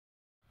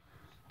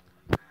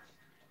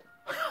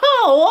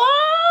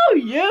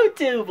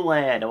YouTube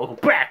land, and welcome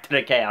back to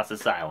the Chaos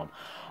Asylum.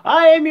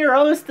 I am your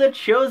host, the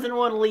Chosen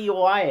One, Lee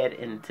Wyatt,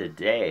 and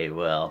today,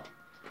 well,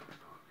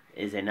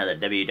 is another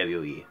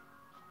WWE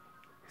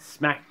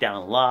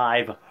Smackdown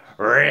Live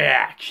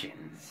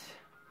reactions.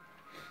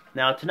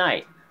 Now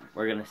tonight,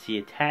 we're going to see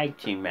a tag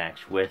team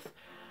match with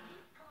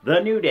The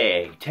New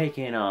Day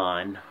taking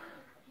on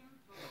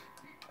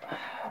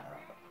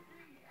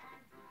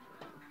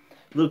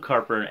Luke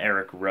Harper and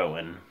Eric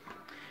Rowan.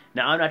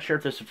 Now, I'm not sure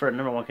if this is for a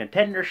 #1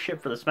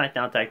 contendership for the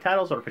SmackDown Tag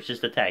Titles or if it's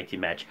just a tag team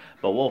match,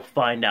 but we'll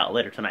find out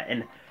later tonight.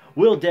 And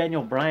will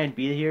Daniel Bryan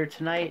be here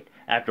tonight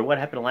after what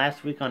happened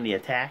last week on the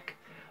attack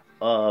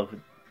of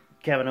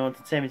Kevin Owens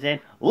and Sami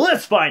Zayn?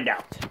 Let's find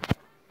out!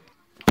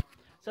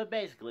 So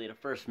basically, the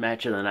first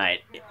match of the night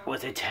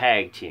was a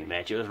tag team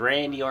match. It was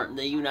Randy Orton,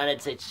 the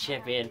United States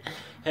Champion,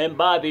 and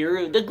Bobby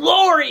Roode, the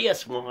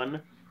glorious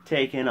one,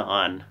 taking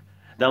on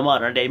the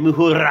modern-day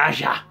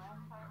Maharaja,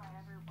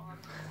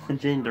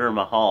 Jinder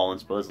Mahal,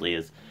 and supposedly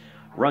is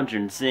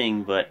Ranjan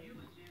Singh, but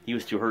he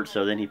was too hurt,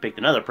 so then he picked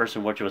another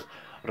person, which was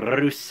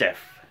Rusev.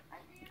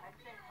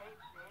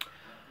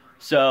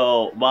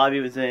 So Bobby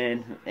was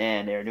in,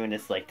 and they were doing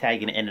this like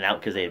tagging in and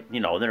out because they,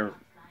 they're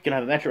gonna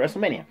have a match at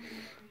WrestleMania.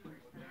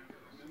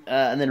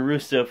 And then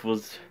Rusev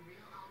was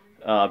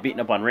beating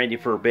up on Randy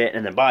for a bit,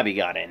 and then Bobby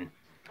got in,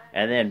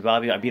 and then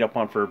Bobby got beat up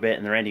on for a bit,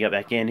 and then Randy got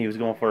back in. He was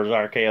going for his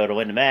RKO to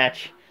win the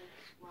match.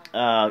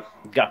 Bobby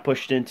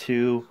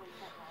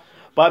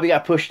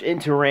got pushed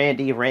into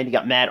Randy. Randy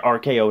got mad,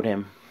 RKO'd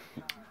him.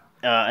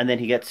 And then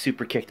he got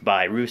super kicked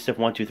by Rusev.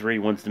 1, 2, 3,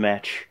 wins the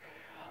match.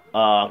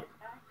 Daniel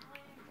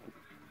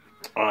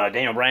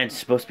Bryan's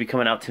supposed to be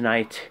coming out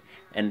tonight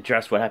and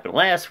address what happened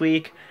last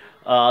week.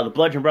 The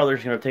Bludgeon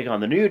Brothers are going to take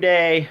on the New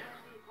Day.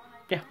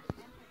 Yeah.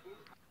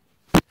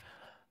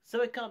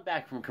 So we come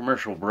back from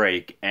commercial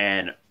break,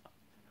 and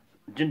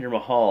Jinder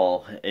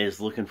Mahal is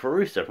looking for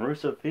Rusev. And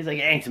Rusev, he's like,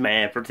 thanks,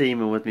 man, for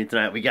teaming with me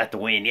tonight. We got the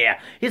win, yeah.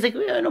 He's like,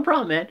 yeah, no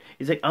problem, man.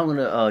 He's like, I'm going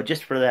to,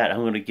 just for that, I'm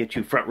going to get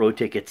you front row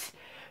tickets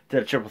to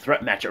the triple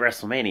threat match at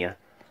WrestleMania.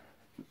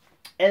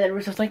 And then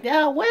Rusev's like,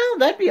 yeah, well,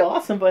 that'd be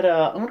awesome, but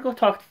I'm going to go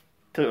talk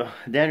to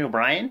Daniel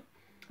Bryan.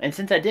 And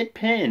since I did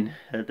pin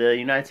the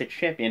United States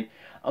Champion,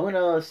 I'm going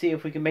to see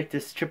if we can make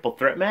this triple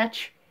threat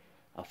match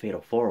a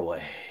fatal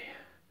four-way.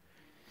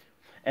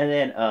 And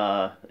then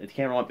the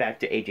camera went back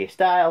to AJ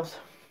Styles.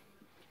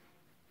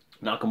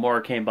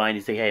 Nakamura came by and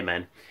he said, hey,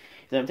 man,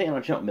 I'm taking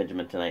on Shelton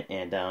Benjamin tonight,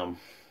 and I'd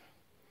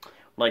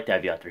like to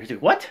have you out there. He's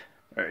like, what?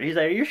 He's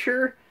like, are you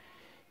sure?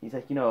 He's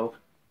like,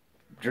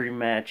 dream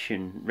match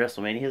and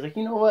WrestleMania. He's like,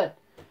 you know what?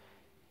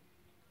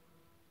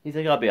 He's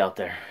like, I'll be out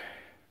there.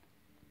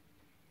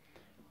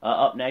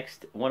 Up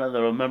next, one of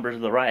the members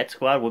of the Riot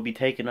Squad will be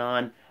taking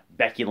on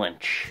Becky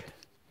Lynch.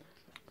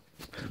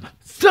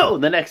 So,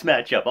 the next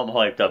matchup, I'm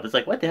hyped up. It's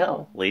like, what the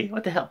hell, Lee?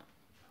 What the hell?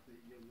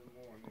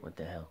 What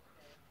the hell?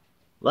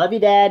 Love you,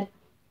 Dad.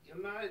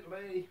 Good night,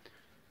 Lee.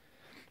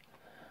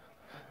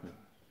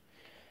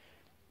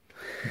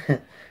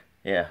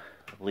 Yeah,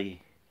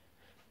 Lee.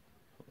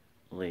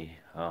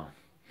 Oh.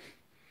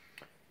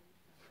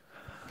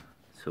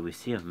 So we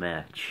see a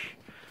match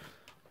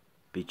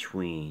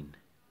between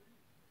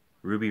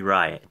Ruby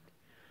Riott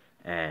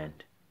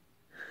and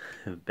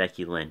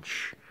Becky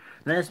Lynch.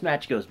 And this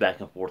match goes back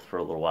and forth for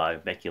a little while.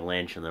 Becky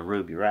Lynch and the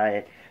Ruby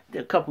Riott.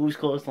 A couple loose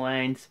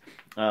clotheslines.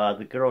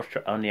 The girls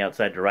on the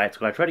outside, the Riot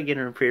Squad, try to get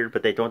interfered,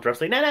 but they don't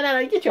trust. Like,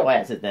 no, get your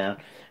asses down.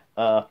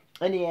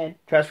 In the end,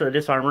 tries for the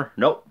disarmor.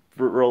 Nope.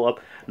 Fruit roll up.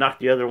 Knock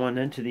the other one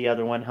into the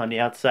other one on the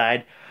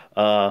outside.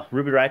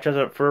 Ruby Riott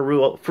tries for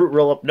a fruit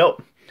roll up.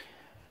 Nope.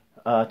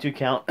 2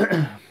 count.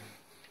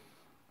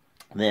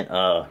 Then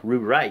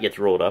Ruby Riott gets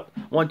rolled up.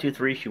 1, 2,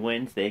 3. She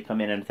wins. They come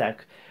in and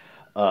attack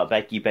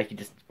Becky. Becky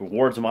just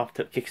wards them off,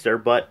 kicks their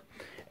butt,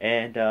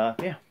 and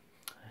yeah.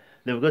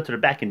 Then we go to the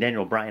back, and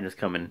Daniel Bryan is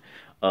coming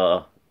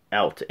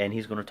out, and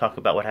he's going to talk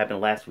about what happened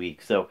last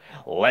week. So,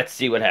 let's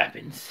see what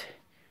happens.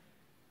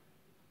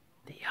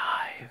 The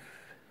Hive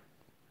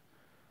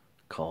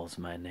calls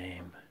my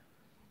name.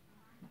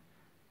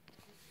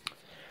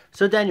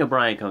 So, Daniel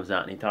Bryan comes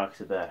out, and he talks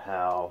about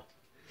how,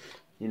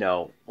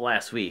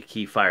 last week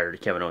he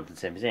fired Kevin Owens and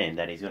Sami Zayn,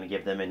 that he's going to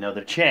give them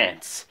another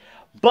chance.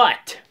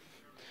 But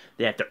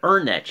they have to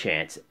earn that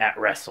chance at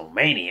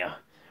WrestleMania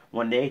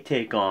when they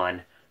take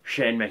on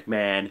Shane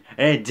McMahon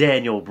and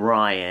Daniel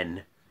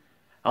Bryan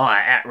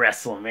at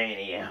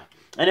WrestleMania.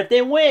 And if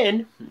they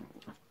win,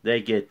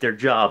 they get their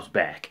jobs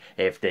back.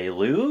 If they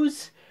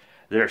lose,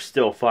 they're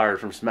still fired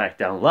from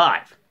SmackDown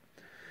Live.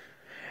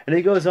 And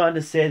he goes on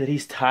to say that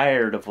he's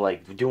tired of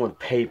doing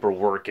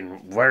paperwork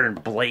and wearing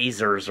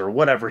blazers or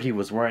whatever he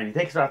was wearing. He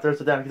takes it off,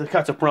 throws it down, he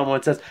cuts a promo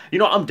and says,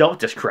 I'm done with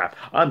this crap.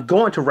 I'm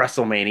going to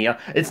WrestleMania.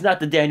 It's not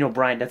the Daniel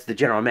Bryan that's the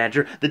general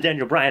manager. The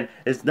Daniel Bryan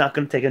is not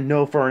going to take a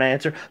no for an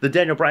answer. The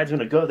Daniel Bryan's going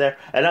to go there,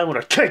 and I'm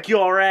going to kick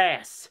your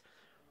ass.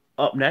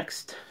 Up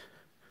next,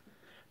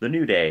 the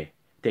New Day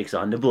takes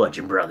on the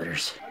Bludgeon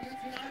Brothers.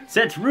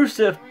 Since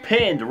Rusev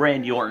pinned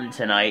Randy Orton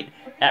tonight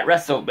at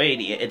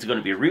WrestleMania, it's going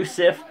to be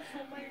Rusev,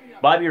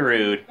 Bobby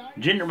Roode,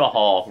 Jinder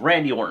Mahal,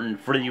 Randy Orton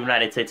for the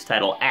United States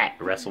title at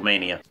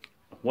WrestleMania.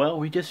 Well,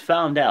 we just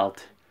found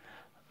out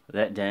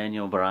that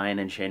Daniel Bryan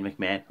and Shane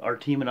McMahon are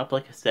teaming up,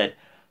 like I said.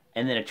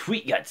 And then a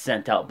tweet got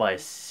sent out by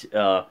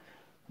Sami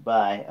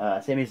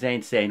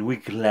Zayn saying, "We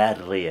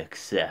gladly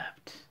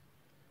accept."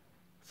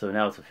 So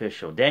now it's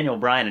official. Daniel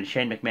Bryan and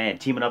Shane McMahon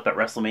teaming up at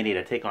WrestleMania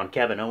to take on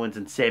Kevin Owens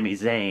and Sami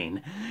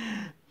Zayn.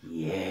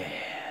 Yeah.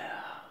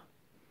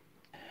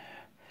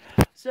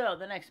 So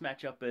the next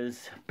matchup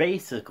is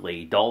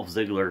basically Dolph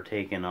Ziggler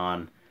taking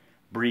on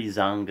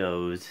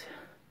Breezango's...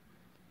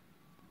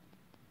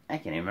 I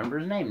can't even remember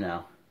his name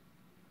now.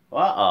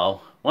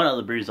 Uh-oh. One of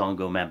the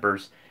Breezango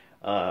members.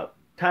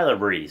 Tyler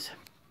Breeze.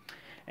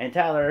 And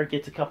Tyler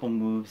gets a couple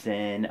moves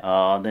in.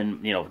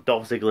 Then,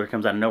 Dolph Ziggler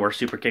comes out of nowhere.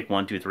 Super kick,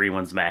 1, 2, 3,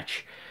 wins the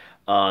match.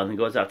 Then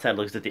goes outside,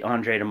 looks at the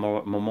Andre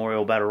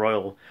Memorial Battle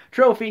Royal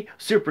trophy.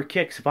 Super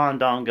kicks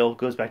Fandango.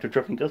 Goes back to the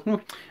trophy and goes,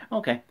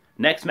 okay.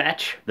 Next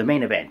match, the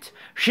main event.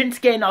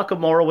 Shinsuke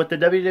Nakamura with the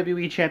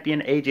WWE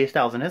Champion AJ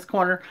Styles in his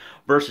corner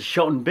versus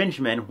Shelton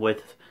Benjamin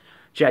with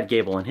Chad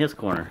Gable in his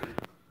corner.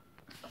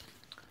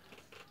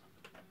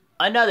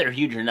 Another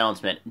huge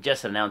announcement,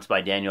 just announced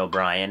by Daniel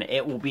Bryan.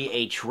 It will be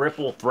a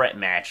triple threat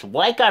match,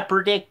 like I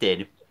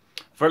predicted,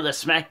 for the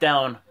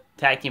SmackDown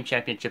Tag Team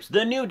Championships.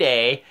 The New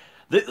Day,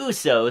 the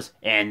Usos,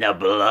 and the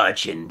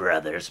Bludgeon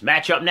Brothers.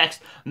 Match up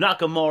next,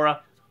 Nakamura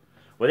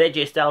with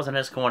AJ Styles in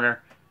his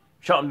corner.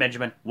 Shelton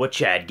Benjamin with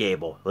Chad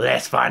Gable.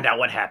 Let's find out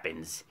what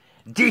happens.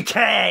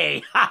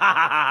 DK!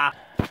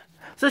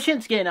 So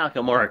Shinsuke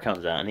Nakamura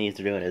comes out and he's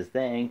doing his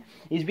thing.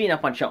 He's beating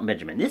up on Shelton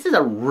Benjamin. This is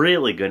a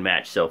really good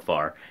match so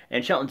far.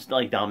 And Shelton's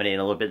like dominating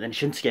a little bit. Then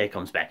Shinsuke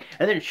comes back.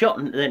 And then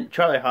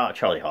Charlie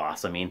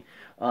Haas,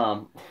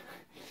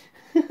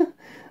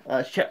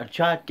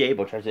 Chad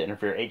Gable tries to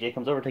interfere. AJ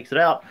comes over, takes it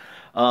out.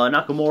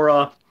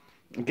 Nakamura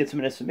gets him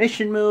in a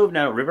submission move.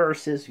 Now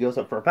reverses, goes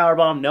up for a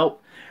powerbomb.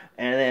 Nope.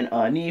 And then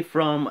a knee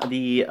from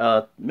the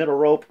middle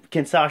rope.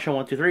 Ken Sasha,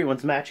 1, 2, 3,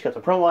 wins the match. Cuts a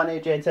promo on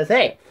AJ and says,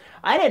 "Hey,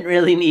 I didn't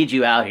really need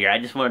you out here. I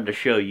just wanted to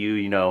show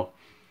you,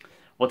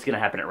 what's going to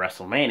happen at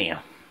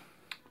WrestleMania."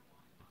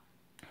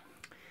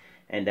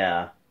 And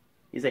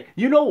he's like,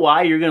 "You know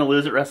why you're going to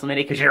lose at WrestleMania?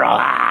 Because you're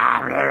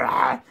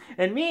all...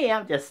 And me,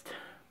 I'm just...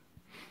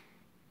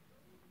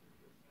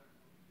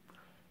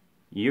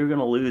 You're going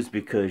to lose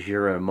because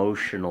you're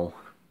emotional."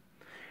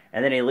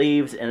 And then he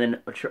leaves, and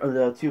then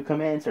the two come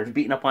in, starts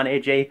beating up on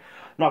AJ.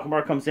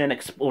 Nakamura comes in,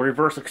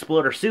 reverse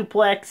exploder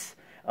suplex,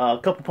 a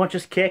couple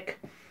punches, kick.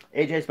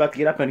 AJ's about to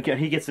get up, and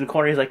he gets in the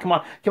corner. He's like, come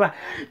on, Ken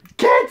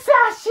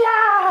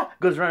Sasha!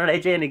 Goes running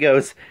at AJ, and he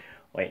goes,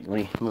 wait, let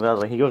me move out of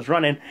the way. He goes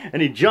running,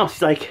 and he jumps.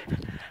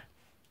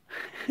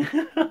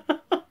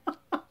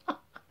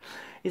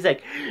 He's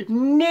like,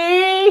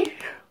 knee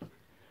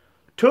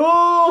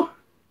to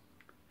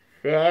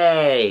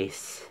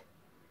face.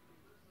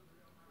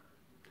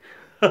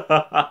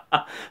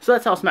 So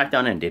that's how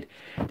SmackDown ended.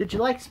 Did you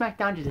like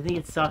SmackDown? Did you think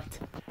it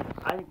sucked?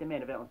 I think the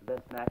main event was the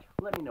best match.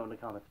 Let me know in the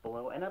comments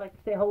below. And I'd like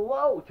to say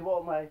hello to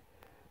all my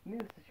new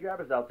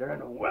subscribers out there.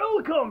 And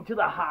welcome to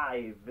the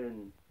Hive.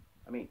 And,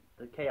 the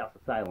Chaos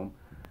Asylum.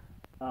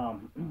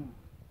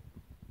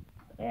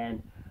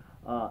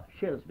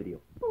 Share this video.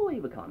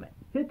 Leave a comment.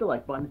 Hit the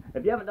like button.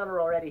 If you haven't done it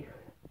already,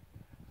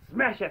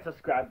 smash that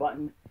subscribe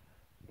button.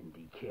 And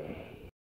DK.